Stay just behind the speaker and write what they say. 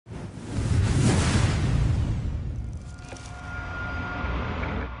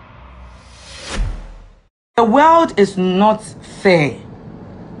world is not fair.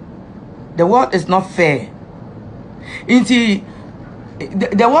 The world is not fair. The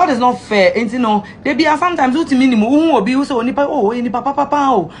world is not fair. No, there be sometimes who to minimum who be so nipa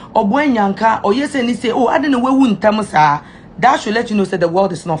papa or when yanka or yes and say, oh, I don't know where wouldn't tamusa. That should let you know that the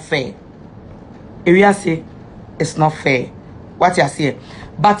world is not fair. Area say it's not fair. What you say?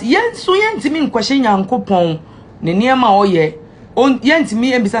 But yen so yen to me question yankopon ne niema oye. On yen to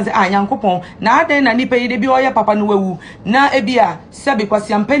me and say yankopon na den na nipa de bi oye papa no wawu na ebia sabe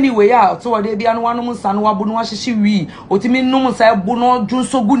kwasi ampani we out so de bia no wanom nsa no wabo no ahyehye wi otimi nom nsa bu no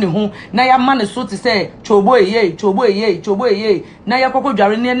dwunso gu ne ho na ya ma ne so te say chobo eye na ya kokko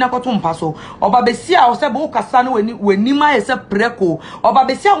dware ne na koto mpa so oba besia o sabe wo kasa no wani ma ye se preko oba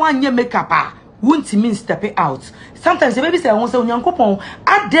besia wan ye makeup a won't mean step it out. Sometimes the baby say I want to say nyankopon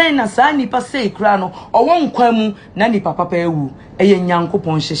aden na sa nipa say kra no owon kwamu na nipa papa ewu eye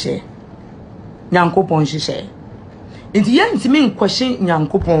nyankopon hyehye nti yentimi nkwahye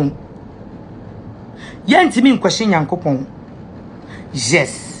nyankopon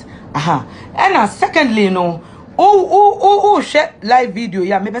yes aha and secondly no share live video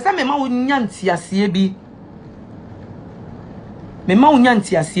ya me pesa me ma wo nyanti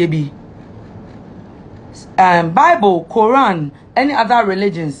ase bi Bible, Quran, any other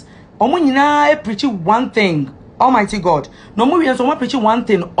religions. Omo nyina preach one thing, Almighty God. No mo wi so mo preach one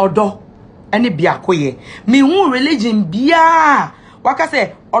thing odo any biakoye. Me hu religion bia. Waka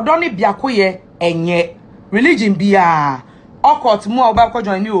say odo ne biakoye enye. Religion bia. Occult mo oba ko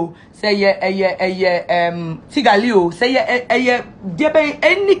join you say ye tigali o say ye there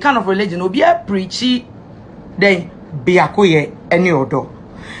any kind of religion obi preach then biakoye any odo.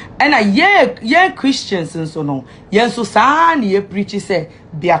 And ye Christians and so no. Ye so sa ni ye preach say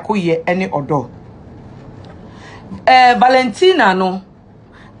biakoye any odo. Valentina no.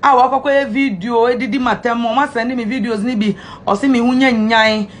 Awakwa video edidi matem mo ma send me videos ni bi o se me hunya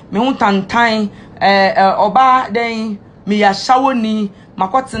nyan me hu tantan oba den me ya shawoni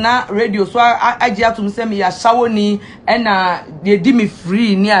makotena radio so agiatum se me ya shawoni na de di me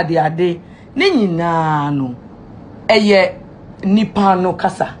free ni ade ne nyina no eye nipa no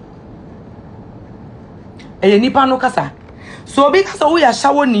kasa so obi kasa wo ya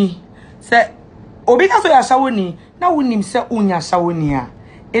shawoni se obi kasa ya shawoni na wonim se unya shawoni a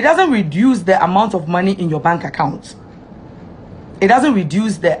it doesn't reduce the amount of money in your bank account. And as a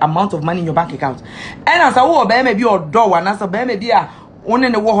wo be maybe or do and as a be maybe a one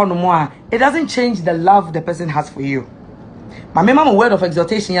in the war no more, it doesn't change the love the person has for you. My mama word of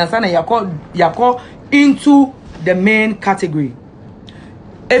exhortation yansana yako into the main category.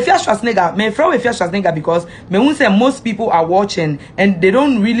 Afia Schwar me from Afia Schwar because me won't say most people are watching and they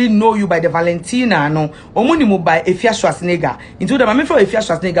don't really know you by the Valentina no omuni mo by Afia Schwar into the mama from Afia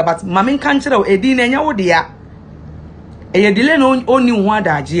Schwar but mama can't tell edi na nya wo dia e delay no oni ho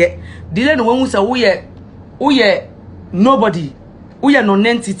adaje delay no won say wo ye nobody wo ye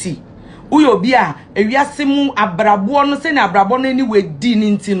non-entity wo ye obi a ewiase mu abrabo no say na abrabo no ni we di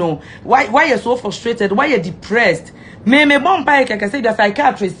ni nti no why you so frustrated, why you depressed. Me bon pa keke say the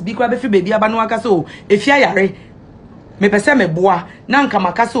psychiatrist bi kwa be fi baby aba no aka so efia yare me pese me boa na nka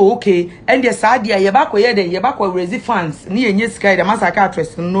maka so okay and the sad dia ye ba koye den ye ba kwa raise fans ni enye sky the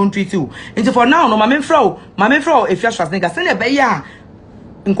psychiatrist no treat you into for now no mame fro Afia Schwar say na be ya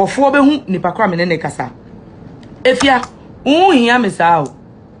nkofo be hu nipa kwa me ne kasa efia hia me sa o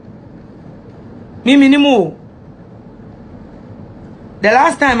mimi mo the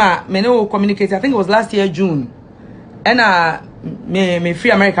last time me no communicate I think it was last year June. And me free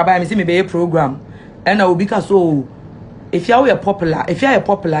America by me see me be a program and obi ka so if you are popular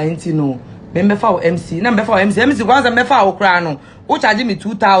into no me for MC na me for MC kwanza me for okra no o charge me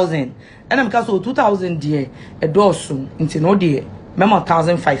 2000 and am ka so 2000 there e doso into no there me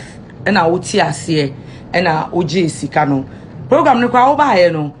 1005 and I would see ase and I oje sika no program no kwa oba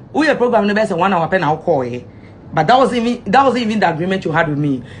here no we your program no be say 1 hour pe na call here but that was even the agreement you had with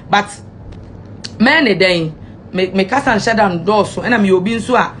me but man then me kasa shut down doors so and am you been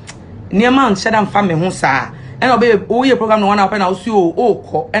so near man shut down family ho sa and obey o ye program no one up and I see o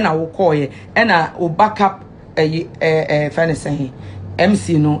call and I will call ye and I will back up finance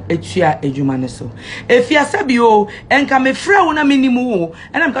MC no etua adwuma ne so efia sabi o enka me frɛ wo na menimu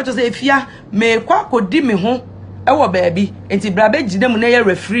and am ka to say efia me kwa kodi me ho ewo baabi enti bra be gidam na ye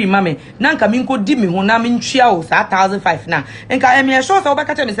referee mame na nka me nkodi me ho na me ntwia o sa 1005 na nka eme sure say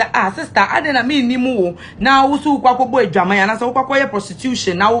obeka tell me say sister ade na me nimu o na wo su kwa kobo adwama ya na say wo kwa ye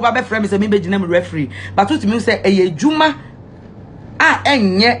prostitution na wo ba be frɛ me say me be ginam referee but to me say eye adwuma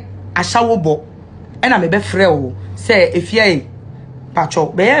enye ahyawo bo na me be frɛ o say efia pacho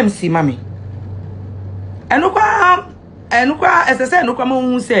be MC mame enukwa esese enukwa mo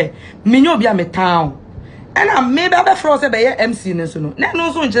hu se menyo bia me town ena me ba be fro se be ye MC ne so no na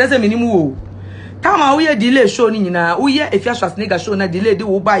no so nkire se menimu o tama wo ye delay show ni nyina wo ye Afia Schwar show na delay de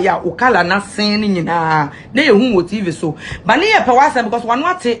wo ba ya wo kala na sen ni nyina na ye hu wo TV so ba ne ye pe wasa because wanu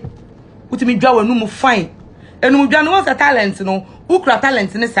ate utimi dwa wanu mu fine enu dwa no won talent no ukra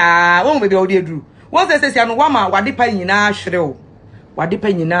talent ne saa won be be wo de duru won se sia no wa ma wade pa nyina hwere o wade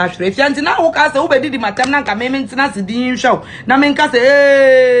pa nyina hwere Afia nti na wo ka se wo be didi matam na nka me ntina se din hwew na me nka se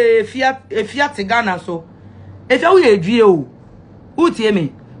Afia te Ghana so Afia wo ye dwie o utie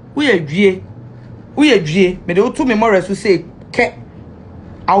me wo ye dwie me de two memories who say ke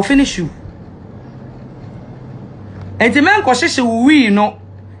I'll finish you and the man ko hwehwe we no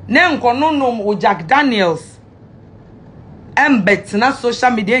na nko no o Jack Daniels embet na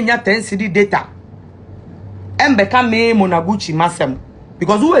social media nya 10 cd data embeka me monaguchi masem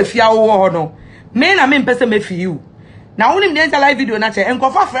because who Afia wo ho no me na me mpese me fi you na woni me live video na che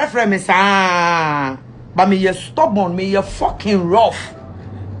enko fa frefre me sa but me you stubborn me you fucking rough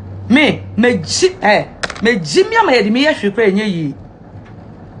me jimi ama yedi me yehwekra enye yi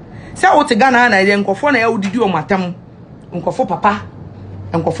se wo te Ghana na ye nkofo na ya udidi o matam nkofo papa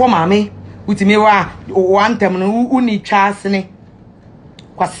nkofo maame utimi wa wantem no uni twa asene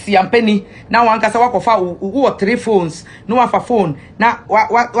kwasi ampeni na wanka se wakofa wo 3 phones no wafa phone na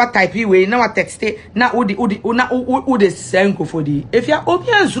wa type we na wa text na udi senkofo di Afia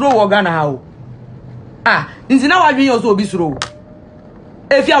obi ansuro wo Ghana ha o nti na wadwen yo so obi suro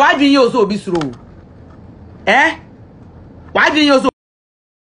Afia wadwen yo so obi suro wadwen yo so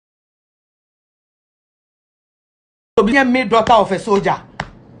obi me daughter of a soldier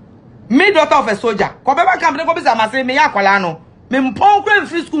ko beba kam de ko bisa masere me yakwala no me mpon kra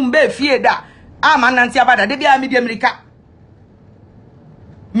free school mbe fie da ama nanti abada de bia me di America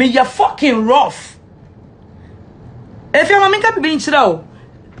me ya fucking rough Afia ma me ka bi nchira o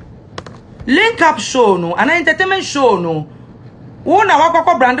link up show no an entertainment show no Una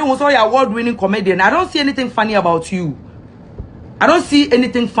wakoko branding was all your award-winning comedian. I don't see anything funny about you. I don't see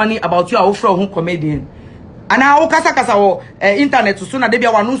anything funny about you. I offer a comedian. And I kasa internet to soon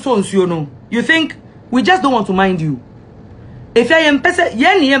debia wanu so no. You think we just don't want to mind you? If I am person,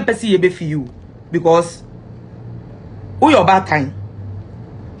 yen ye for you because your bad time.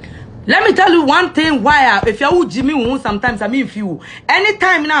 Let me tell you one thing why if you Jimmy won't sometimes I mean few.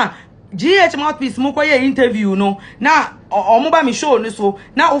 Anytime now GH mouthpiece moko ye interview no na omoba mi show no so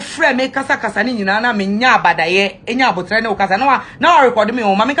na ofre me kasa ni nyina na me nya abadaye enya abotre ne okasa na record me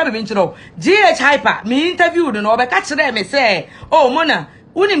o ma me ka be nchiro GH hyper me interview no obeka kire me say oh mona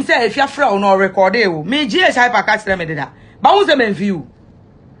unim say Afia fra no record e o me GH hyper ka kire me deda ba won say men view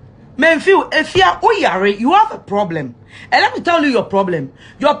Afia oyare you have a problem and let me tell you your problem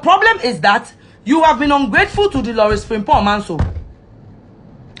is that you have been ungrateful to the Lawrence Frimpong Manso.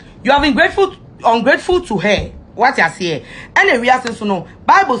 You have been ungrateful to her. What you say? And the reason to know.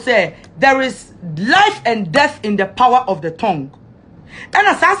 Bible says there is life and death in the power of the tongue. And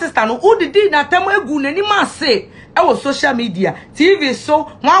as I sister no, who did na temo egu nani man say? I was social media, TV so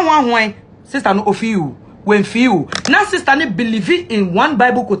one sister no ofiu when few. Now sister no believe in one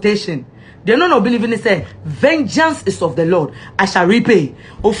Bible quotation. They no believe in it say vengeance is of the Lord. I shall repay.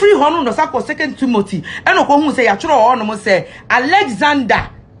 Ofri hono no sako 2 Timothy. And no who say yatro hono mo say Alexander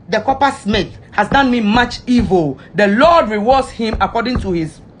the coppersmith has done me much evil. The Lord rewards him according to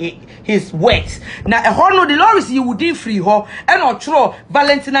his works. Now, the Lord is you wouldn't free her. And otro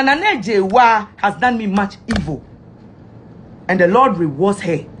Valentina Naneje wa has done me much evil. And the Lord rewards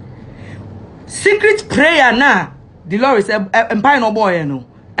her. Secret prayer now. The Lord is empire no boy no.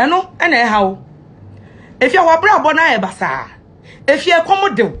 And how? If you are brabona ebasa, if you are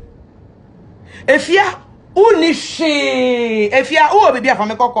commodel, if you are Unishi, if you are who will be a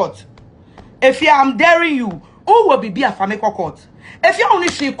family court. If you am daring you, who will be a family court. If you only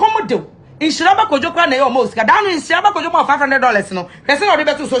see commode, in Shiraba Kojokra ne almost down in Shiraba Kojoma $500 no. Person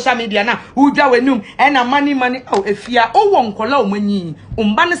already to social media now, who jaw num and a money. Oh, if you are one color when ye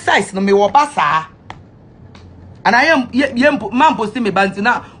umban size no me wabasa. And I am man posting me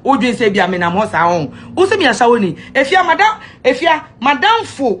bantina, Odin say be a man house on. Usemi a shawoni. If you are madam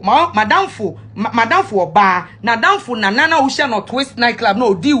for bar, na down for nana usha no twist nightclub,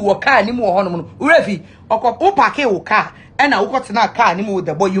 no deal or car anymore honeymoon. Urevi, or parke or car, and I got na car anymore with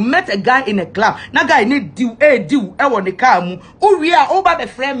the boy. You met a guy in a club. Na guy need do I want the car. We are over the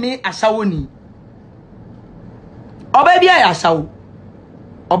friend me a shawoni. Oh baby, I shaw.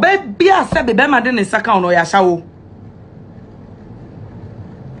 Oh baby, I said the bema didn't second or ya shaw.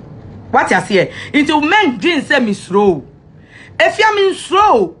 What you say? Into men dream say me slow. If you mean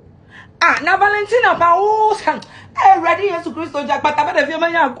slow, na Valentina pa o ready Yesu Kristo Jack but aba de fi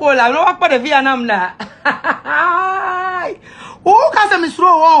manya kola no wa pa de fi anam na o ka se me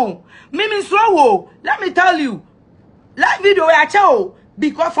slow on me slow wo let me tell you live video ya chao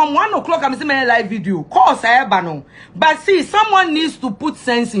because from 1 o'clock I'm seeing live video course I no but see someone needs to put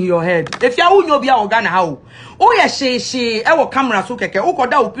sense in your head if you are unyo bia organ how o ya she e wo camera so keke o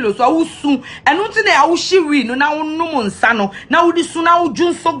koda o pilo so awusu enu nti na awuhiri no na wonum nsa no na wodi su na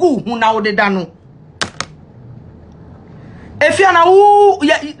wodwu so go hu na wode da no if you na wu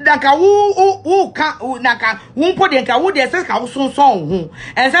naka wu ka naka wu po de nka wu de se ka wu sonson hu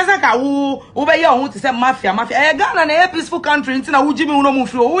ense ka wu be ye hu ti se mafia Ghana na a peaceful country nti na wu jimi hu no mu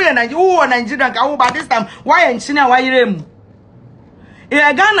firi wu ye Nigeria nka wu by this time why enchi na why rem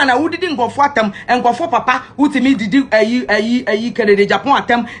Ghana na wu didi nkofo atam nkofo papa utimi didi ayi Canada Japan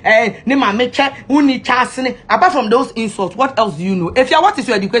atam ne ma meche uni chasene apart from those insults what else do you know if you what is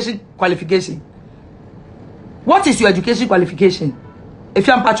your education qualification? What is your education qualification? If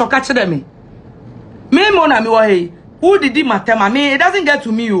you am pachoka chede me mo na me wo hey who did matter me it doesn't get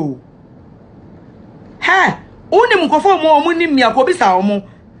to me oh he uni mkofo mo ni mi akobisa omo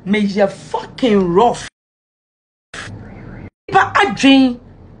me je fucking rough pa adwen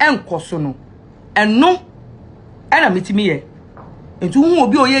enkoso no eno ena metimi ye entu hu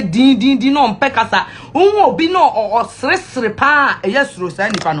obi oye din no mpekasa hu obi no osresre pa eyesuro sa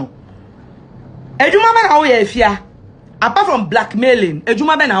nipa no ejuma be na wo ye Afia apart from blackmailing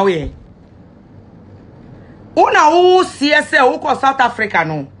ejuma be na wo ye una wo CSA wo ko South Africa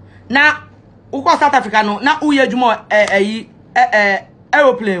no na wo ko South Africa no na wo ye ejuma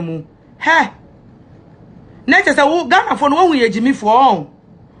aeroplane mu he na tese wo Ghana fo no wo hu ye jimi fo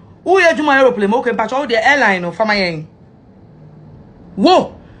wo ye ejuma aeroplane mo ke pacho wo the airline no fama yen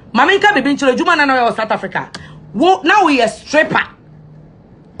wo mama nka bebe nchiro ejuma na na wo South Africa wo na wo ye stripper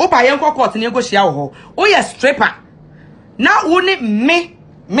opa yenko court ni go shia wo ho o ye stripper na wo ni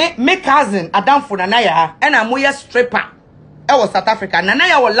me cousin adamfo na ya e na mo ye stripper e wo South Africa na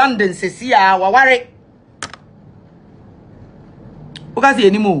ya wo London sesia wa ware o ka se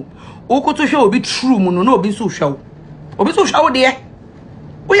enimo o ko to hwe obi true mu no na obi so hwe de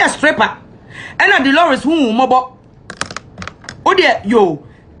o ye stripper e na Dolores hu mobo o de yo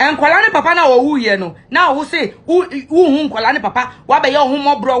enkwala ne papa na wo wuye no na wo se wu hu nkwala ne papa wa be ye hu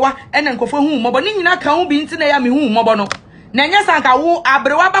mobro wa ene nkofo hu mobo ni nyina ka hu bi nti na ya me hu mobo no na nya sanka wo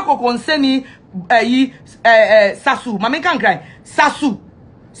abrewa ba kokonseni sasu mama kan krai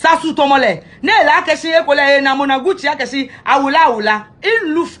sasu tomole na la keshi ekola na monaguchi akeshi awula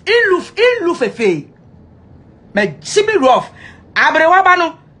iluf fefe me chibi rough abrewa ba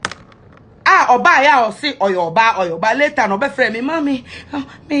no oba ya o si oyoba later no be frame me mami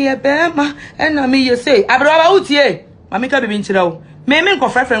me ye bema na me ye say abroba utie mami ka bibi nchira o me nko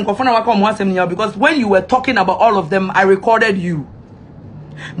friend nko na waka mo asem nya because when you were talking about all of them I recorded you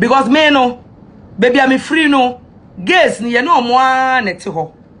because me no baby am free no guess ni ye no mo anete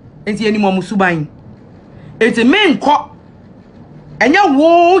ho enti eni mo musuban enti me nko enya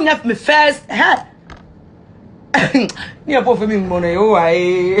wo nya me first he ni apo femi mo na yo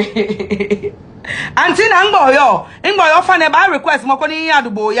ai anti na ngbo yo fa na ba request mo ko ni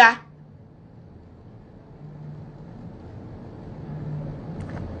adubo ya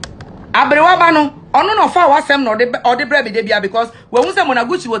abrewa ba no ono no fa wasem no de bre be de bia because we hu se mo na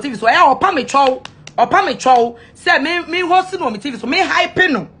guchi wo TV so ya opa me chow se me host no me TV so me hype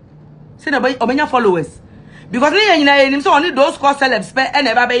no se na ba obenya followers because ni nyina enim so oni those call celebs pe e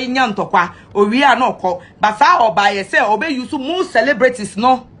na ba be nya ntokwa owi a no ko but sa oba ye se obe use more celebrities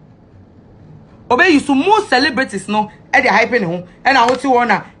no e dey hype ne ho e na hoti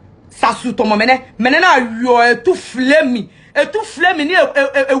wona sasu to mene na yo etu flame ni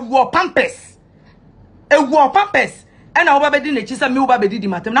ewu pampers e na oba be di na chi se me oba be di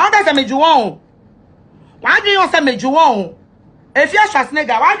matem na oda se meju won wa di yo se meju won Afia Schwar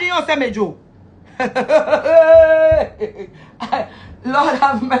wa di yo se meju Lord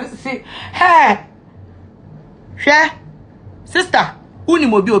have mercy. Hey, share sister. Uni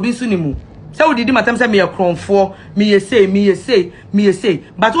mo bi obi sunimu. Say we didi matem say me kronfo, me ye say.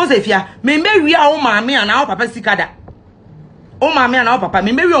 But what Afia? Me wi a o maame ana o papa sikada. O maame ana o papa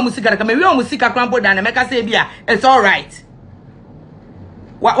me wi o musikada ka me wi o musika krampo dan na meka say bia it's all right.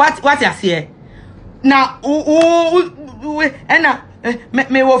 What you say? Now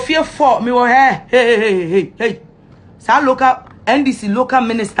me wo fear for me wo hey. Sa local NDC local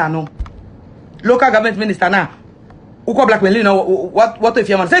minister no. Local government minister na. Uko blackmail no what if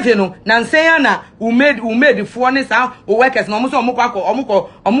you man say if you no na nsen na we made for ne sa o workers no so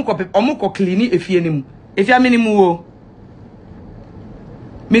omukọ clean efie nim. Efia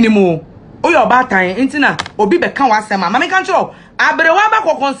minimum your bad time intina obi be kan wasema mama kan cho abrewa ba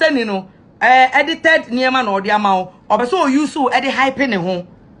ko concern no edited niema na odi ama o obeso o use o edit hype ne ho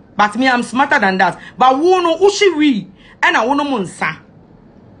but me I'm smarter than that but wo no ushiwi and I wono munsa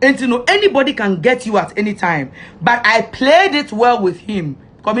intino anybody can get you at any time but I played it well with him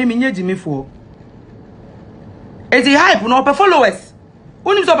come me nye jimi for is he hype no pe followers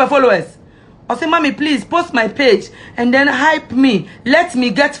unim so pe followers I say mommy please post my page and then hype me let me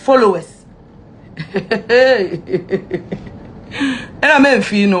get followers. And I mean,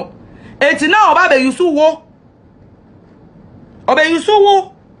 Fino. It's now about the Yusu wo. Obe Yusu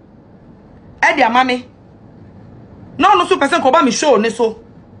wo. Edia mami. No so person ko ba mi show ne so.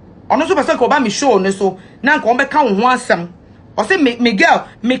 Ono so person ko ba mi show ne so. Na nko be ka wo ho asem. O say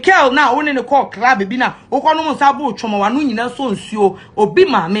Mikel na woni ne call club bi na. Wo ko no mo sabo twomo wa no nyina so nsuo. Obi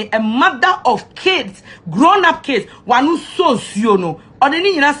mami a mother of kids, grown up kids, wa no so nsuo no. Or the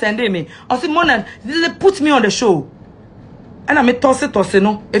nina send me. I say, Mona, they put me on the show. And I me toss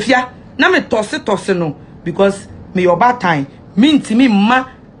no. If ya na me toss no. Because me your bad time. Mean to me ma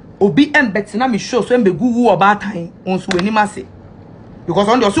obi embet na me show so embe gugu or bad time. Onsu eni mase. Because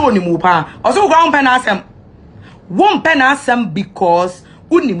on the so oni mu pa. Also go on pen asem. One pen asem because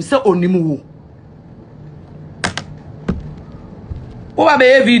unim se oni mu. Oba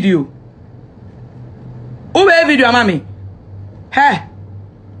be video. Oba video mami. Hey.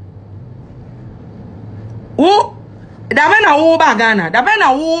 Wo da be na wo ba Ghana da be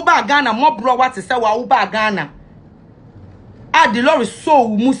na wo ba Ghana mo bro what say wa wo ba Ghana ah the Lord is so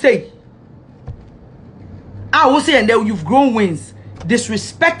mu say ah wo say and then you've grown wings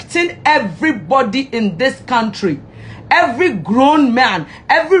disrespecting everybody in this country, every grown man,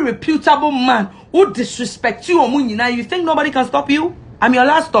 every reputable man who disrespect you omunyina. You think nobody can stop you? I'm your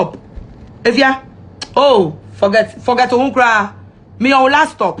last stop. If ya forget to me your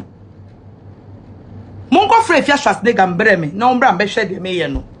last stop. Monko free Afia Schwar de gambre me na ombra mbe hwe de me ye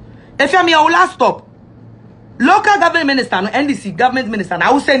no. Afia me your last stop. Local government minister no NDC government minister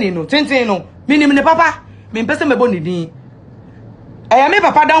na useni no 20 no. Minim ne papa, me pese me boni din. Eya me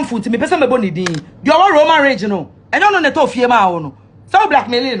papa down foot me pese me boni din. You are Roman range no. Enyo no ne to fie ma wo no. So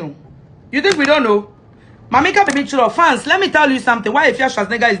blackmailing no. You think we don't know? Mamika baby children fans, let me tell you something. Why Afia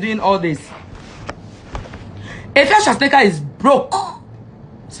Schwar is doing all this? Afia Schwar is broke.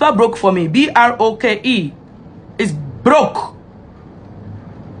 Spell broke for me. B-R-O-K-E. It's broke.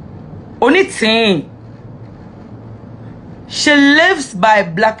 Only thing. She lives by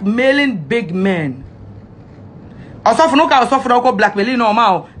blackmailing big men. Also for no blackmailing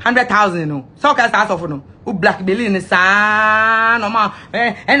normal 100,000 no. So can start off no. Who blackmailing is normal.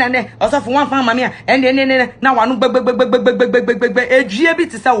 And then also for one fan mammy and then now one big a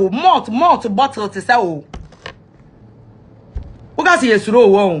GB to sell malt bottle to sell. Because he is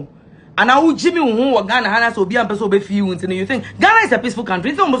slow, and I will Jimmy who Ghana has to be a person be few until you think Ghana is a peaceful country.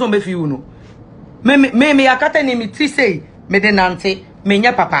 It's almost on be few no. Me a cat name me say me denante me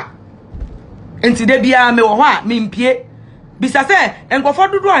nya papa. Enti de bia me wo ha me mpie. Bisa say enko for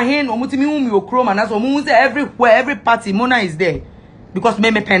dodo ahen o mutimi hu me okro man so mu say everywhere every party Mona is there because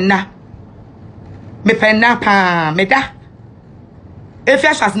me penna pa me da.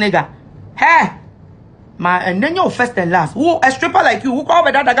 Afia Schwar nigga. Hey. And then you're first and last. Who a stripper like you? Who call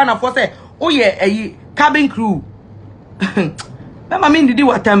over that Ghana for say, oh yeah, a cabin crew. I mean, did you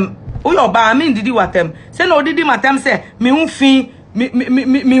what them? Oh your ba, I mean, did you what them? Say no, did you matam say me unfi, me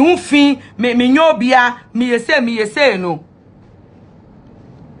unfi, me nyobia, me say no.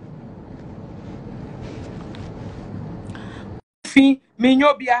 Fi me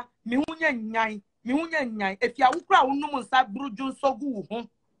nyobia, me unya nyai. If ya ukra unumun sa brujun so gu.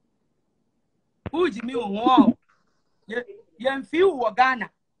 Uji mi wo yen fi wo Ghana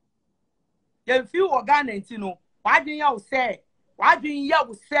ntino wadwen ya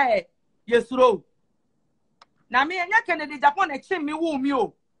wo say yesuro na me enya Kennedy Japan e chim mi wo mi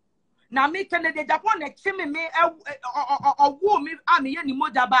o na me Kennedy Japan e chim me wo mi a me ye ni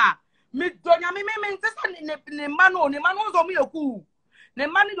moja ba me donya me ntesa ne mano zo mi eku ne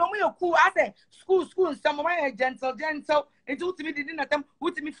mani do mi eku ase school some way gentle it ultimately didn't attempt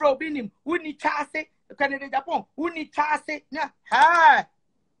ultimately from binim uni chase Canada Japan uni chase na ha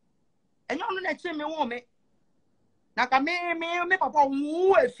enyo no na chime wo me na ka me papa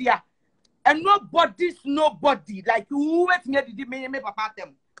wu Afia and nobody like you wet me did me papa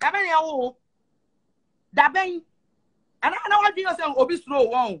them da ben ya wo da ben and I want you say obi slow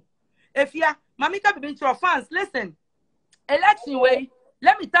won Afia mamika be your fans listen election way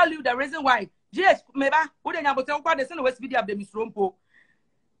let me tell you the reason why yes, meba, who then about the same West video of the Miss Rompo.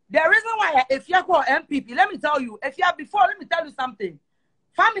 The reason why if you call MPP, let me tell you, before let me tell you something.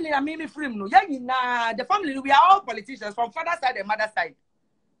 family and me free no. Yeah, nah, the family we are all politicians from father side and mother side.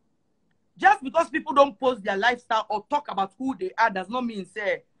 Just because people don't post their lifestyle or talk about who they are does not mean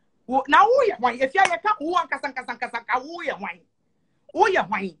say. Now who you want? If you are who who you want? Who you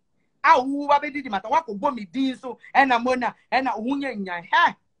want? Ah, who abedi di mata wa ko bo mi din so ena mona ena hunya nya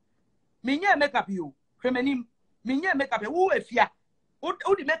ha. Me nya makeup you. Hwemenim me nya makeup who efia. Who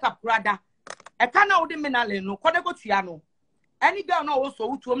the makeup brother. E kana wo de menale no kode go tua no. Any girl no also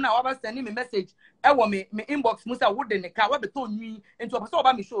who to na wa send me message e wo me inbox musa wo de ne ka wa beto nwi into person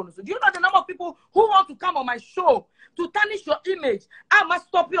oba me show no. So do you know the number of people who want to come on my show to tarnish your image? I must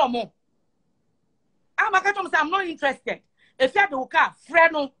stop your mom. I'm not interested. If you have the car,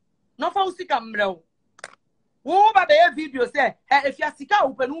 friend no for sika mreo. Wo ba be video say if you sika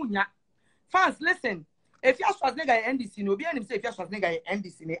open unya. Fans listen. If you are Schwarzenegger NDC, no be any say if you are Schwarzenegger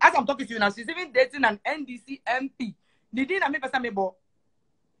NDC. As I'm talking to you now, she's even dating an NDC MP. Nidina me pesa me bo.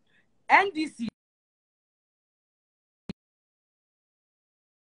 NDC.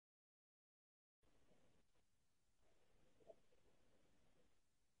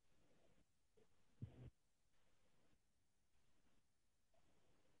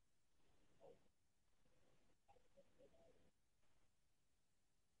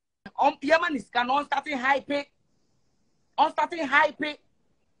 Yemen is can on starting high pay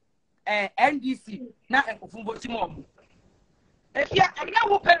NDC na ekofumbo timo. If you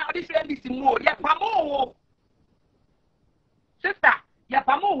are open out this NDC more, ya pamo sister, ya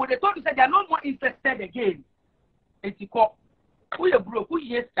pamo they told you say they are no more interested again. It's called who you broke, who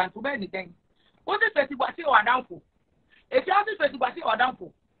yes can to anything. What is it what you are down for? If you are this what you are down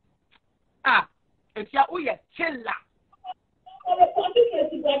for. Ah, if you are who yes killer.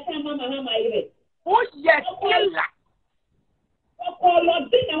 Oh yes, killer.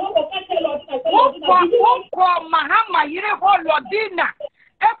 Mahama yire ho Lordina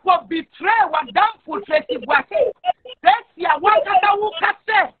eko betray wa damful Tracey Boakye. Tracey wakata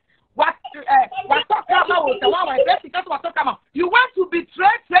wukase what talk about with the one Tracey got what talk about. You want to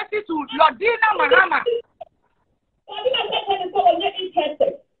betray Tracey to Lordina Mahama.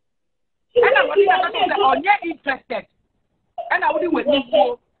 And I was interested. And I would with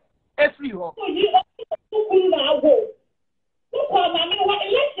you every home.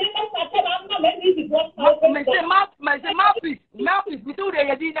 Mouthpiece, between the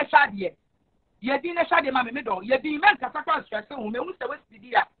Yadina Shadi. Yadina Shadi, Mamma Middle, Yadina Casacas, whom we used to West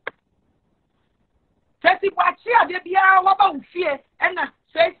Media. Tracey Boakye, there be our fear, and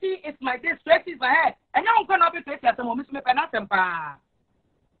Tracey is my day, Tracey is my head, and you cannot be Tracey at the moment, Miss Mepenatempa.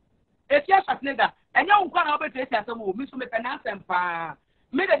 If you're a nigger, and you cannot be Tracey at the moment, Miss Mepenatempa.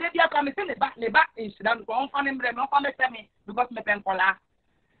 Me the day you come in the back incident go on for him because me pen kola.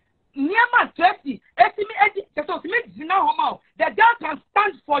 Niama Tracey, so me now the girl can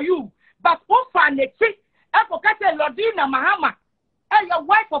stand for you, but who find the chick? Advocate Lordina Mahama, your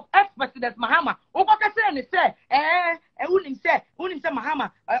wife of ex-president Mahama. Who can say unim say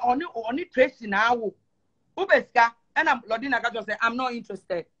Mahama only Tracey now. Ubeska and I'm Lordina got say I'm not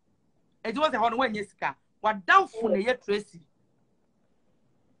interested. It was a hard when yeska. What down for the Tracey?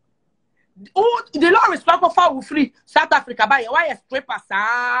 Oh, the law is for free. South Africa by why a stripper,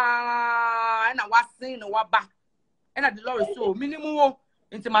 and I was saying what back. And the law is so minimum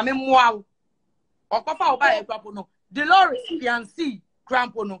into my memoir. Or Papa buy a crapono. The law is fiancé,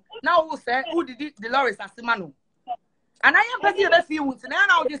 crampono. Now who said who did it? The law is Asimano. And I am pretty the few and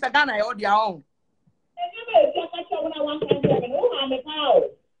now this again I order your own.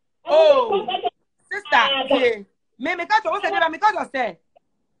 Oh, sister, me catch what said because I said.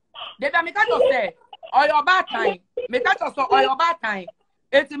 They make us say, or your bad time. Make us so or your bad time.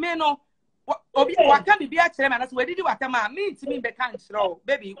 It's me no. What can be a chairman? That's where did you what I mean to me? Be can't show,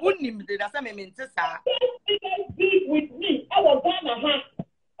 baby. Wouldn't the same mean to with me. I was gonna have.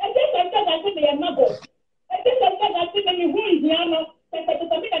 I just said I think they are not good. I just said I think you who is Yano. I said to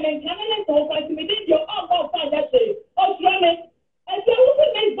me and Canada so far to me your own find that day. Oh, Shirley. And so who the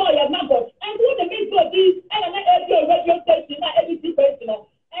main boy are not good. And who the main boy is and I radio station, not everything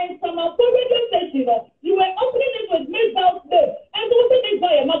personal. And from our radio station, you were opening it with Miss Bell's name. And who the main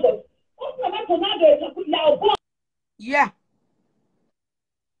boy are not good. Yeah.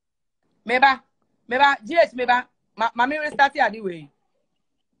 Meba, yes, meba. Mami restart here anyway.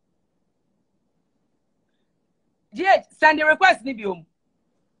 Yes, send the request, Nibium.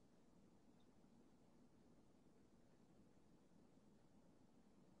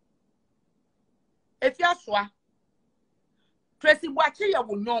 If you're sure, Tracey Boakye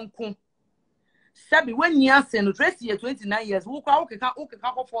will non kun. Sabi when you are saying Tracey 29 years, who can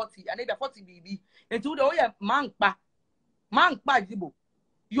 40, and maybe 40 BB, and to the way man pa jibo.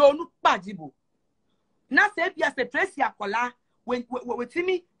 you no bajibo. Na say bia say Tracey akola when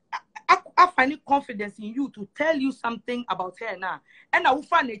me I find confidence in you to tell you something about her now. And I will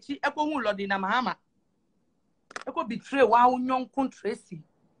find it eko hu Lordina Mahama. Eko betray wa unyon kun Tracey.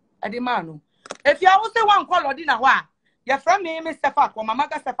 Ademano. If you also one call Lordina wa, your friend me Sefa ko mama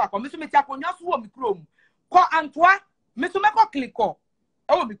ga Sefa ko me so me ti akonya so wo mi krom. Ko Antoa me so me ko click ko.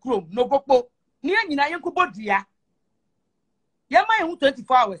 E wo mi krom no gopo. Ni anyina yenko bodua. Yema hu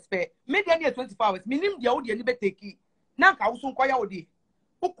 24 hours pe. Me dey near 24 hours. Minim dia wo dey ni beteki. Na nka wo so nkoya wo dey.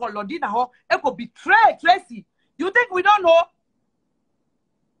 Who call Lordina ho? Eko betray Tracey. You think we don't know?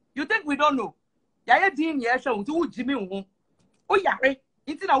 You think we don't know? Ya din ye hwe wo Jimmy wo. O yare.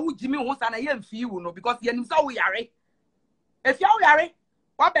 Inti na wo Jimmy wo sana ye mfi wo no because ye nim sa wo yare. If you yare,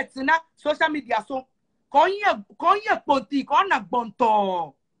 wa betina social media so konye ponti kon na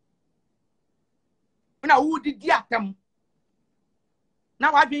gbonto. Na wo didi atem.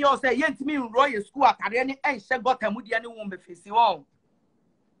 Na wa dwen yo say ye ntimi nro ye school atare ni enhye gotamu de ne wo mbefesi wo.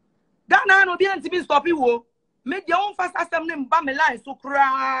 Dana no be ntimi stop wo. Me de on fast asem ne mba me line so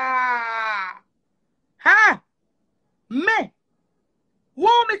kra. Ha! Me wo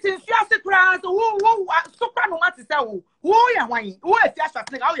me tin fiase kra so wo so kra no mate say wo ye hwan wo Afia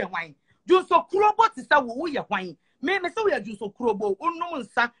Schwar na wo ye hwan ju so krobo te say wo ye hwan me so ye ju so krobo onum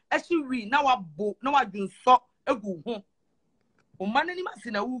nsa ehwi na wabo na wadun so egu ho o manani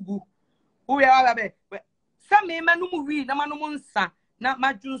masi na wugu wo ye wa be sa me manum wi na manum nsa na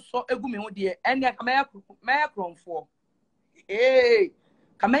maju so egu me ho de ene ka me kromfo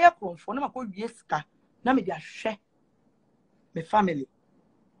ka me kromfo na makọ wie sika na me de ahwe me family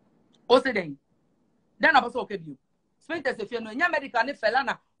o se den abaso okay bi spend test efie no nya medical ne fela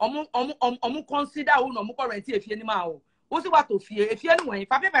na omu consider wo no omu current efie ni ma o si wa to fie efie ni wen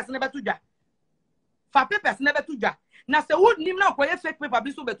fa papers ne betu dwa na se wo nim na koye fake paper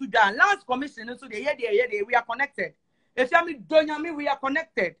bi so betu dwa last commission so de ye we are connected efie mi donya mi we are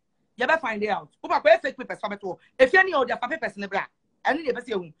connected you better find it out wo ba koye fake papers fa betu efie ni o de fa papers ne bra eni de be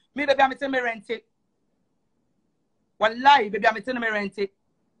se hu mi be bia me me rent wallahi be bia me me rent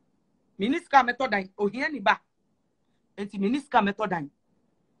Miniska metodan ohia ni ba enti miniska metodan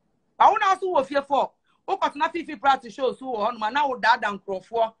ba wona so wo fie for wo kotena fifi practice show so wo no na wo dada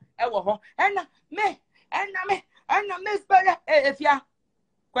nkrofo e wo ho ena me spell efia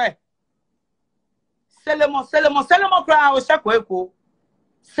kwe selemo kra o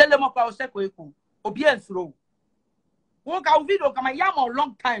seko eko obi ensuro wo ka video kama yam a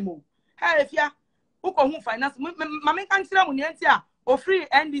long time o ha efia wo ko hu finance mama kan tira mu ne enti a o free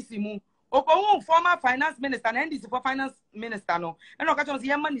NDC mu Oko former finance minister and NDC for finance minister no. And no catch on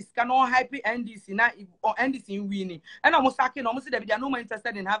the man is no hype NDC na or NDC winning. And almost sake no, almost they are no more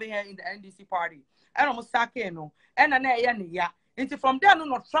interested in having her in the NDC party. And almost sake no. And ya. Into from there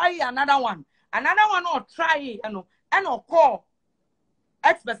no try another one or try and call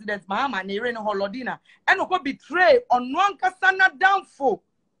ex-president Mahama ne Irene Lordina and go betray on one kasana downfall.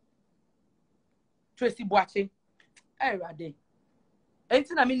 Tracey Boakye. Eh rade. Ain't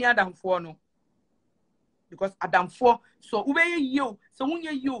na mini Adam 4 no. Because Adam 4 so ube you so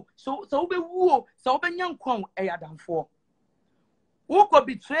unye you so ube wo so ube nyankon Adam 4. Who could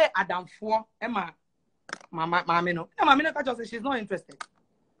betray Adam 4 Emma mama no. Mama no catch say she's not interested.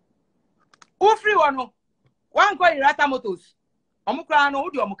 Who free one no. One go irata motos. Omukra no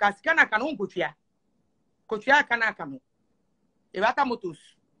udi omukasika na kana unkotua. Kotua kana kanu. Irata motos.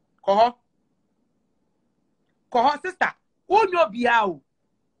 Koho sister. O nyo bia o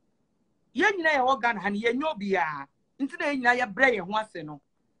ye nyina ye organ han ye nyo bia nti na ye nyina ye bre ye ho ase no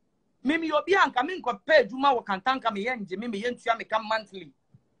mimi obi anka me nko pa adwuma wo kantanka me ye nje me ye ntua me ka monthly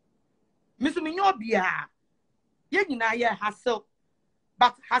misu me nyo bia ye nyina ye hassle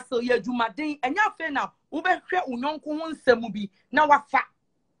but hassle ye adwuma den enya fe na wo be hwe unyonko ho nsam bi na wafa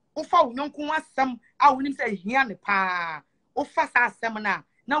ufa unyonko ho asam a wonim se hia ne pa ufa sa asam na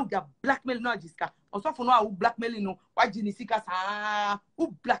now they are blackmail no jiska also for no blackmailing no why jinisika sa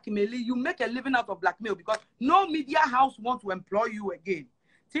who blackmail you make a living out of blackmail because no media house want to employ you again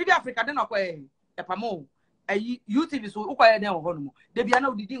TV Africa then akwa epamo UTV so ukwa den ho no they be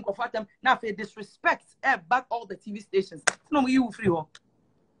now didn't comfort them now for disrespect back all the TV stations no you free ho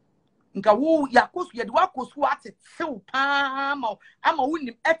nka wo yakosu ye de wakosu atetew pa ama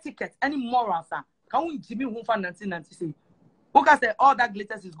woni etiquette any morals ka won jimi ho fa 1996 who can say all that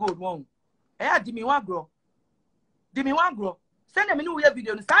glitters is gold one? Eh, Dimi wan grow. Send them a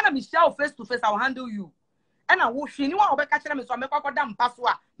video. Send me share face to face. I will handle you. And I will see you want to catch them. So I make a damn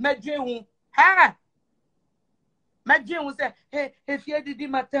password. Medjay hey. Medjay will say, hey, if you did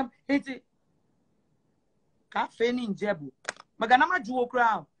my temp, it's cafe in Jebu. Maganama juo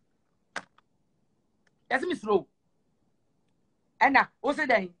crowd. Yes, Miss Rowe. And now, what's it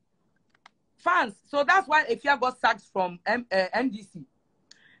then? Fans. So that's why Afia got sacked from NDC.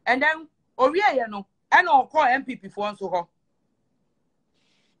 And then, Oriya, you know, and I'll call MPP for one so her.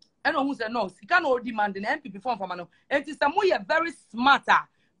 And who said no, she can all demand an MPP form from an. And it's some way very smarter.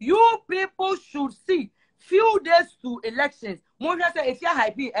 You people should see few days to elections. More say if you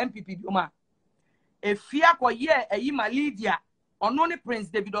hype MPP, if you are here, a yima Lydia, or no Prince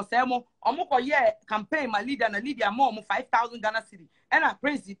David Osemo, or more year campaign my leader and Lydia more 5,000 Ghana city. And a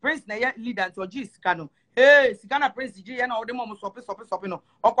Prince na leader to G Scano. Hey, Sikana Prince G and all the moment sopping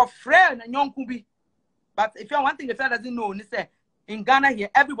or friend and young Kubi. But if you want thing the fellow doesn't know, he say in Ghana here,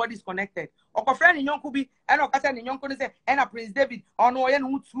 everybody's connected. Or friend in Yonkubi, and Okasan in Yonkun say, and a Prince David, or no yen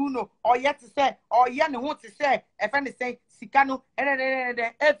who know, or yet to say, or yen who to say, if any say, Sikano, and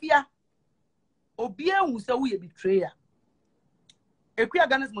Afia. Obia who say we a betrayer. A queer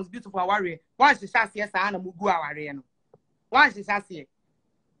Ghana's most beautiful warrior. Once she says yes, I am Mugu warrior. Once she says yes,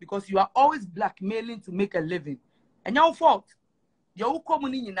 because you are always blackmailing to make a living. And your fault. Your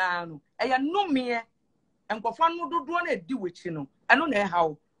community now, and you know me. And go find no do do with you know. I don't know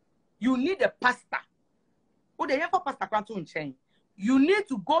how. You need a pastor. Who the ever pastor can't change. You need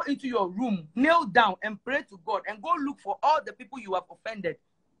to go into your room, kneel down, and pray to God, and go look for all the people you have offended,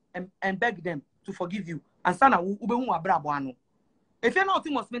 and beg them to forgive you. And sana ube abrabuano. If you're not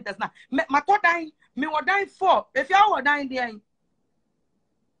must mean now, my thought dying, me were dying for. If you are dying there,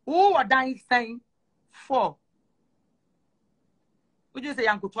 who are dying saying for? Would you say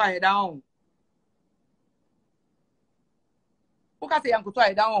Uncle try it down? Who can say Uncle try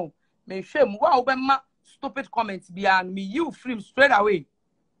it down? Me shame. Wow, my stupid comments beyond me. You free straight away.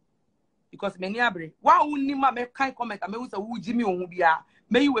 Because many abre. Wow, ni ma me kind comment. I may say who Jimmy on be a.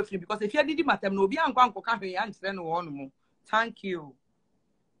 May you free because if you did matter no be an go can be answer no one more. Thank you.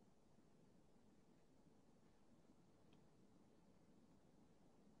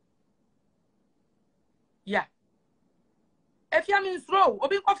 Yeah. If you mean slow,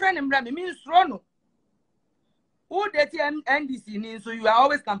 obi ko friend him mean slow no. Who did NDC mean so you are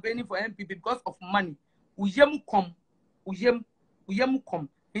always campaigning for MPP because of money. Ujemu come.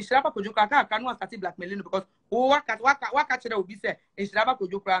 In Shiraba Kojoka can start blackmailing because waka chere will be say in Shiraba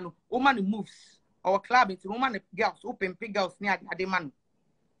Kojoka no woman moves our club into woman girls open big girls near the man.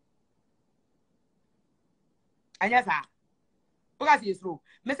 And yes, because it's true.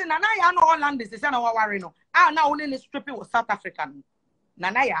 Missing Nana Yano all land is a worry no. Ah, now only stripping was South African.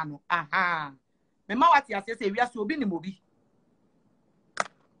 Nana Yano, aha. Memawati as say we are so being movie.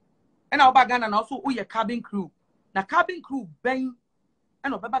 And our Ghana and also we a cabin crew. Na cabin crew bang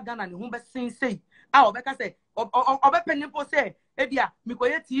and Obaba Ghana and whom say our Becca say Obe Penipo say Edia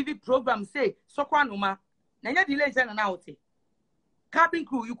Mikoye TV program say Sokwanuma Nanya delay and out. Cabin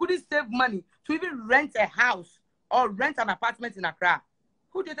crew, you couldn't save money to even rent a house or rent an apartment in Accra.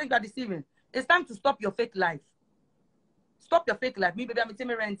 Who do you think you are deceiving? It's time to stop your fake life. Stop your fake life. Me baby, I'm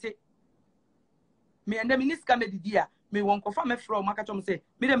me rent it. Me and the minister me didia. Me won't confirm me from Makachom say.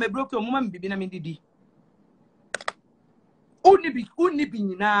 Me dem me broke your mama me bibi na me didi.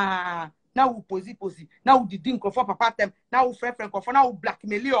 Unibi na u posi. Na u didi confirm papa tem. Na u friend confirm. Na u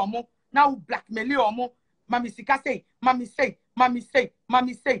blackmail you omo. Na u blackmail you omo. Mami sika say. Mami say.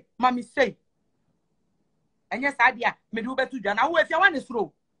 And yes, idea. Me do better than now. If you want to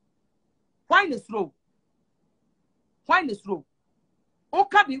slow. Why is slow?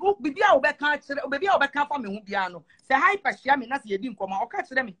 Okabi, baby, I'll back for me, Biano. Say hi, Pashiami, Nasi, you didn't come. Or catch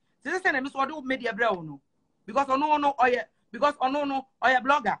them. This is a miss what media brown. Because no, because no, or a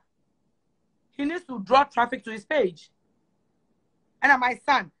blogger. He needs to draw traffic to his page. And my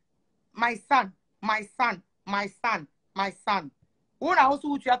son. Who now also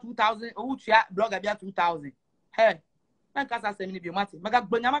would 2,000, who blogger be 2,000. Hey, man, Casa send me be mati. Maga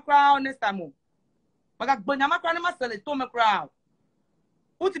Bonyama crowd next time. Maga Bonyama crowd, must sell it to me crowd.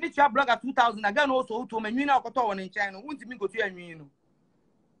 Who to be your blogger 2,000 again also who to me, you know, Koto in China, won't me go to you.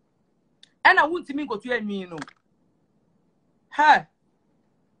 And I won't me go to you. Hey,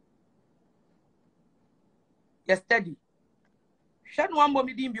 you're steady. Shut one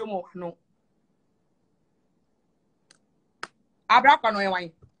mommy dim you more. No. Abraka no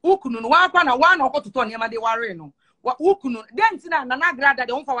wine. Ukunu one or to turn him and they were no. What Ukunu then Tina Nana grada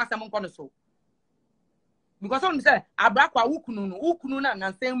the one for us among so. Because some say Abraka Ukunu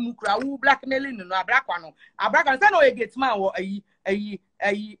and same mukra who blackmailing no Abraka no. Abraka say no a gate man or a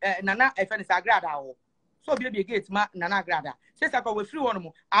Nana a friend is a grada. So be a gate man Nana grada. Says I go with free one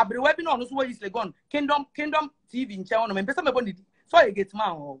more. Abri webinar no so is gone. Kingdom TV in China and person me so a gate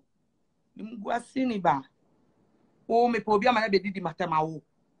man or Mguasini ba. O me po bia ma na be didi matema wo.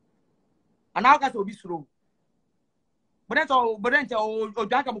 Ana ka se obi suro. But then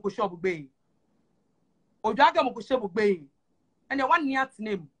Ojaga mo ko shop gbe. Ojaga mo ko shop gbe. And the 1 year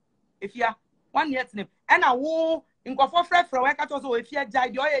name. If you 1 year name. And I wo nkofo frefre we ka to so if you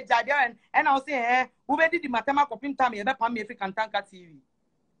jade o ye jade and I say we be didi matema kopim time e be pam me African Tanker TV.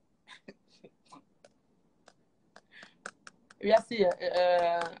 We see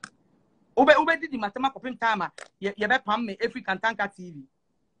ube didi matema kopim time ye be pam me African Tanker TV.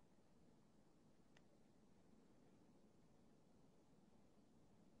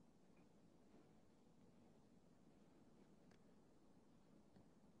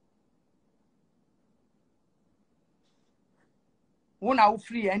 Wona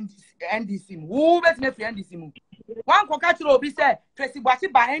free NDC mu. Who bet me free NDC mu. One ko catch obi say Tracey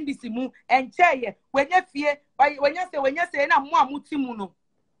Boakye ba NDC mu enche ye wenye fie wenye say na mo amuti mu no.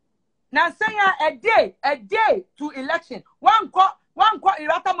 Na say a day to election. One ko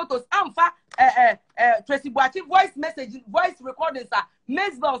Irata Motors amfa Tracey Boakye voice recordings are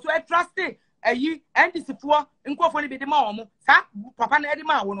Mesbel so I trust it. Ayi NDC fo nkofo ni be de ma omo sa papa na de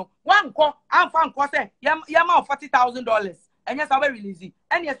ma wo no. One ko amfa nko say yama $40,000. And yes, I will release it.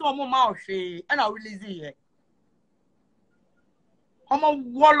 And yes, one more mouth, and I'll release it. Homo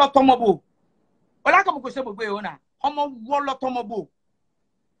wallo tomobo. Ola come go shebo gbe ona. Homo wallo tomobo.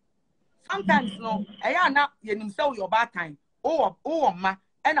 Sometimes no, I na ye nimsel your bad time. Oh ma,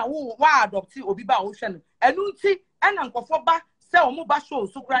 and I wo adopt obi ba ocean. Enunti and ankofo ba say omo ba show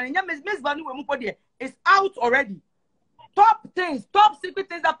so kran nya miss value we mu ko there. It's out already. Top secret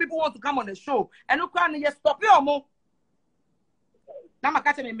things that people want to come on the show. And no kran yes stop you omo. Now my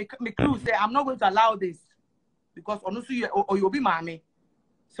catch me crew say I'm not going to allow this because onusu or you be mommy.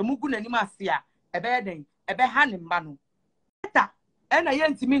 So mugu na nima sia ebe den ebe ha ne mba no. Eta e na ye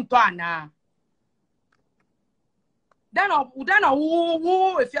ntimi nto ana. Then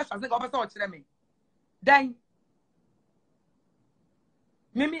who if you say go person o kire me. Then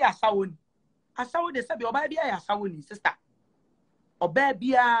mimi asawoni. Asawo de say be oba bia ya asawoni sister. Oba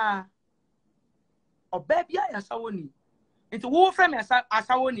bia ya asawoni. Into who frame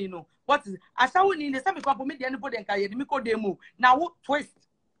asawoni no. What is asawoni? The same people me the anybody and carry me ko demo. Now twist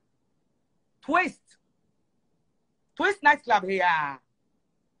nightclub here.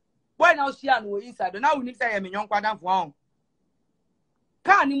 Boy now she and we inside. Now we need say me young kwadan for.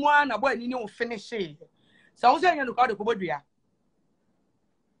 Ka ni mo na boy ni o finish. So we say you no ko bodua.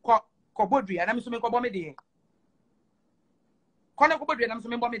 Ko bodua na me so me ko bo me de. Ko na ko bodua na me so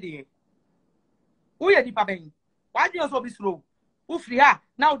me bo me de. Who ye di pa ben? Why do you so be slow? Who free her?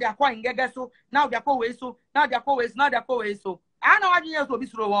 Now they are calling Gaga so, now they are calling so, now they are calling so. I know why you so be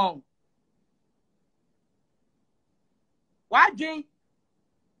slow on. Why do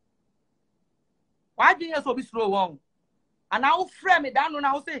you so be slow on? And I will frame it down and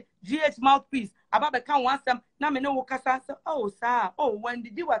I will say GH mouthpiece about the count once them. Now me no kasa say oh sir, oh when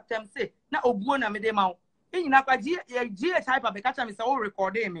did you what them say? Now obuona me de mouth. In na GH type of catch me say oh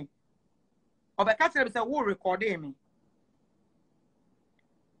recording me. Or the catcher say who recording me.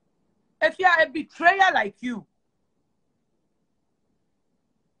 If you are a betrayer like you,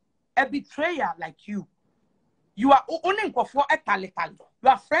 you are only for a tally. You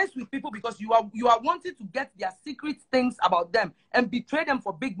are friends with people because you are wanting to get their secret things about them and betray them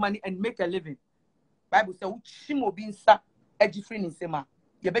for big money and make a living. Bible says uchimo binsa ejifri ninsema.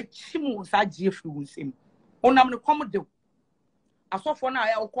 Yebe chimo sa jifri unsem. Onam no komodo. Asofo na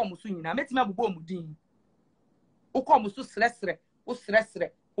aya uko musu nyina metime abubo mudin uko musu sresre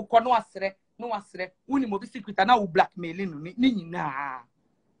uko no asre uni mo bi secret na u blackmailing no ni nyina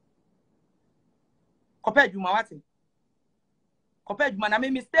kopa adwuma wate kopa adwuma na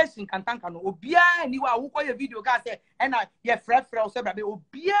me station kantanka no obia ni wa uko ye video ka say and ye frefre o se bra be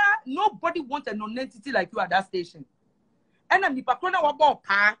obia nobody wants a non-entity like you at that station and am nipa kro na wo bo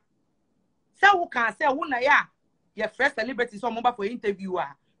pa say wo kan say wo na ya your first celebrity so mobile for interview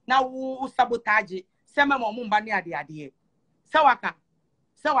now who sabotage sema mo mba ni ade sawaka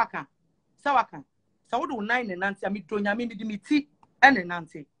so do 9 nanti ami donya mi di miti ene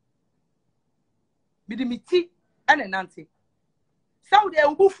nanti so de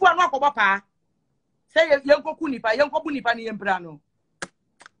ubufu anu akoba pa say yenkoku nipa yenkobu nipa ni yempra no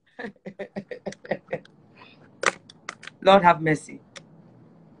Lord have mercy.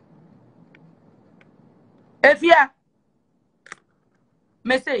 Afia,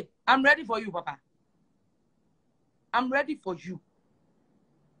 me say, I'm ready for you, Papa. I'm ready for you.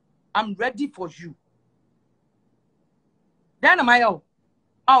 Then am I oh,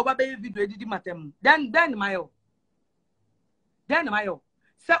 baby video did matem. Then am I oh.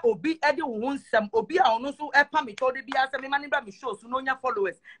 Say obi edi wo nsem obi a ono so epa me to de bia say me mani bra me show so no nya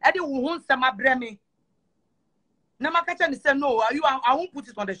followers edi wo nsem abre me na makacha ni say no I won't put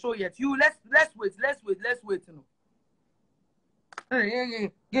it on the show yet. You let's wait no.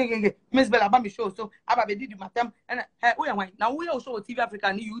 Miss Bella ba me show so aba be did matem and we yan na we show TV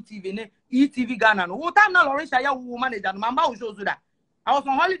Africa ni UTV ne ETV Ghana no wo time na Lawrence ya wo manager no mama wo show so that I was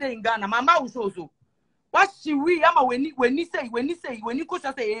on holiday in Ghana mama wo show so what she we ama when you coach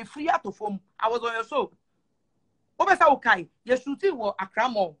say free out of home I was on your show obesa okay you shooting wo Accra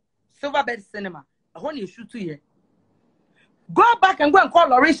Mall Silverbird Cinema when you shoot here go back and go and call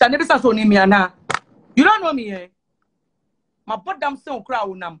Lawrence and nebisa so ni me ana you don't know me eh my bottom son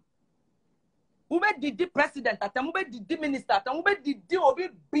crowd nam ube didi president atam ube didi minister atam ube didi obi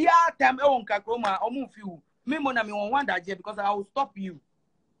bia atam e won kakroma omunfiu me mo na me won wonder je because I will stop you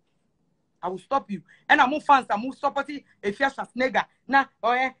and I'm fans I'm supporting Afia Schwar na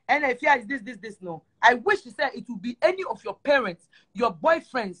and Afia is this no I wish to say it would be any of your parents your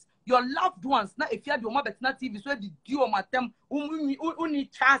boyfriends your loved ones na Afia do ma betina TV so di o matem uni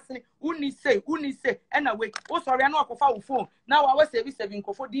chance uni say and away oh sorry I know akofa wo phone now I was saving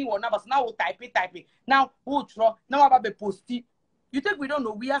kofo din wo numbers now we type it now who throw now about be posti you think we don't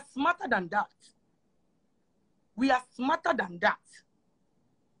know we are smarter than that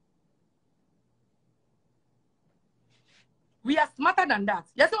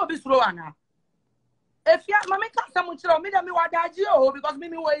yes will be slow ana if ya mama ka some chiro me dem me wadaji o because me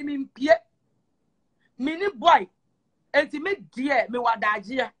wey me pie mini boy enti me die me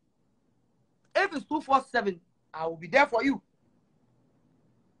wadaji if it's 247 I will be there for you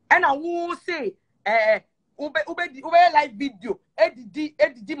and I will say ube live video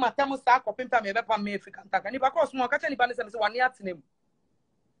edidi matam sa akopempa me be pa me African taka ni pa cross mo ka cha ni pa ne se me wani atenem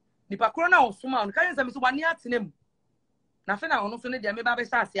ni pa kro na osuma on ka se me wani atenem na fe na ono so ne dia me ba be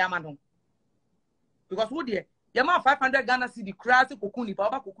sa ase amado because who there you ma 500 Ghana cedi crazy kokuni pa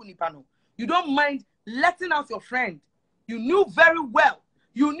oba kokuni pa no you don't mind letting out your friend you knew very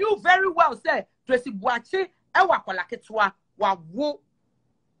well say Tracey Boakye e wakola ketwa wa wo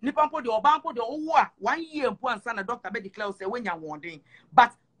nipa mpo de oba mpo de owo a 1 year mpo ansa na doctor be declare say wenya wondin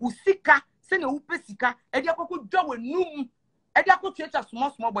but usika se na upesika e dia kokko dwa wenum e dia kokko treat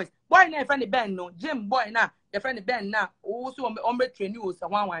small boys boy na e friend Ben no Jim boy na e friend Ben na o so on be train you so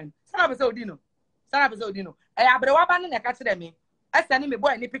wan sana be say odino e abrewa ba na ka kire me asani me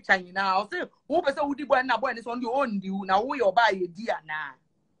boy ni picture yin na o say wo be say wudi boy na boy ni so ndi o ndi na wo your ba ye di ana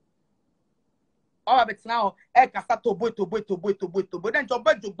o be tina o e kasa tobo den to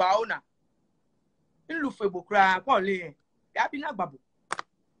be jugba o na nlufe bokra ko le ya bi na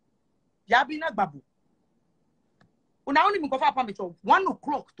gbabo una oni mi ko fa pa me cho 1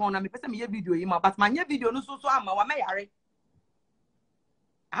 o'clock ton na me pese me ye video yi ma but my video no so ama wa me yare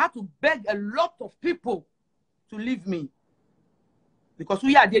I had to beg a lot of people to leave me because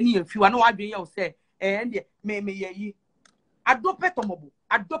we are there near few. I know I do say and me ye adope tomobo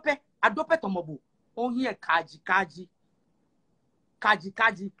on here kaji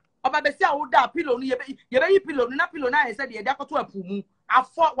oba be say awoda pillow no ye be pillow no na pillow na e say de dia koto apumu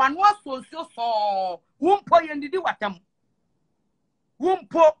afo wan was so wumpo yendidi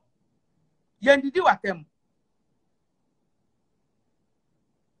watem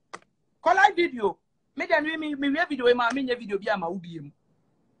Call video. Me video ma me video bi ama ubiem.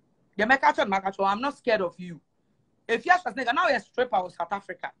 The makacho I'm not scared of you. If you ask nigga now you stripper of South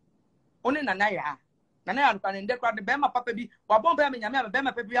Africa. Only na ya kan ende kwa de bema papa bi wa bomba me nyame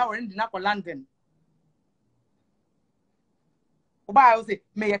bema papa bi a wori ndina ko London. Oba I say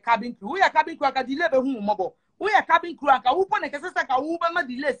me ye cabin crew. We cabin crew aka delay be hu mobo. We cabin crew aka wo pon ekese ka wo be ma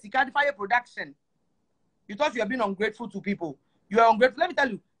delay sika di fire production. You thought you have been ungrateful to people. You are ungrateful. Let me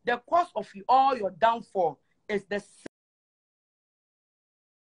tell you. The cause of all your downfall is the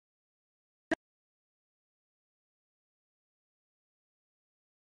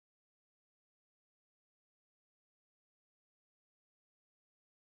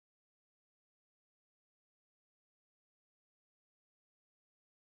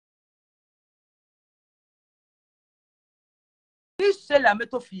this la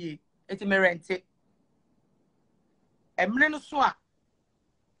metofie et me rente. Emre no so a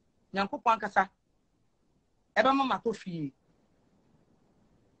Nyankopon kasa ebe mama to fie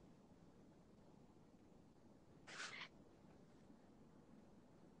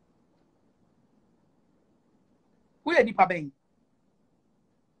we edi pa ben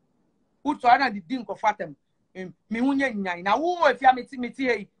uto ana di nko fatem me hunye nyan na wo afia meti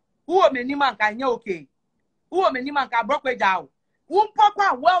hey wo me ni man kan nya okay wo me ni man ka brokwe jaw wo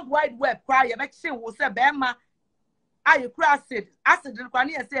mpokwa world wide web cry ye be che wo se be ma I acid the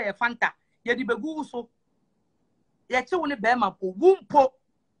crani say a fanta ye di begu so ye che woni be ma po wumpo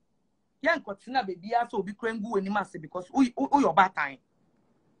ye nkotina baby aso obi krangu ani mase because o your bad time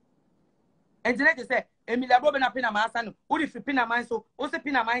and the say Emilia Bobe na pina man asa no wo di fi pina man so o se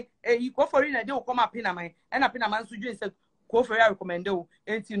pina man you go for in na dey o come pina man e na pina man so dwen say ko for recommend o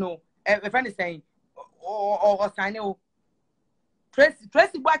enti no e friend is saying or sign o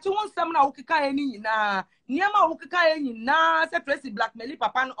Tracey Boakye won sem na wo keka eni nyina niam wo keka eni na say Tracey blackmail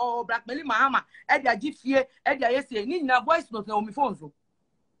papa or blackmail Mahama e dia gifie e dia yesi ni nyina voice note na o mi phone so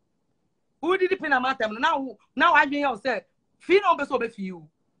who did pin am atem now I mean say fi no be so be fi you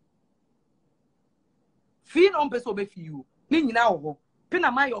fi no be so be fi you ni nyina wo pin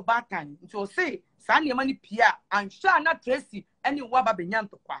am your bad time nti o say sa niam ni pia and sure na Tracey any wa ba benya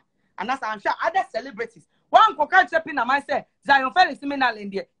ntokwa and as I'm sure other celebrities one ko catch up in am say Zion Felix seminal in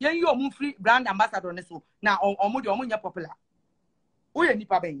there yen you omu free brand ambassador ne so na omu de omu nya popular uye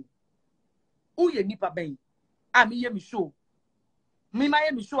nipa ben ami ye mi show mi ma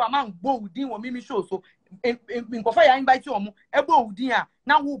ye mi show am go udin wo mi show so nko fa ya invite omu e go udin a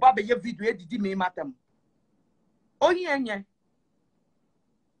na wo ba be ye video edidi me matam ohi enye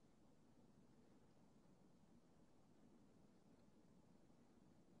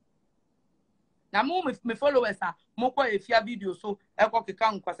na mo me followers a mo kwa Afia video so e kwa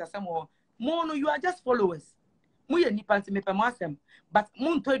keka nkwasasem ho mo no you are just followers mo ye nipa nti me pe mo asem but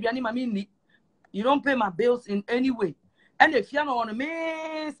mo nto aduane ma me ni you don't pay my bills in any way and Afia no on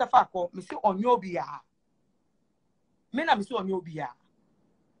me safa ko me si onyo bia me na me si onyo bia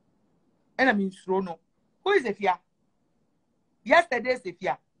and I mean sro no who is Afia yesterday's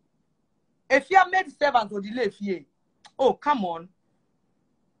Afia made servant or delay fie oh come on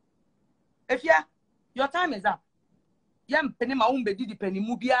Afia your time is up yam penny ma umbe didi penny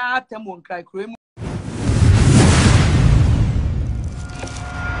mu bia tem won cry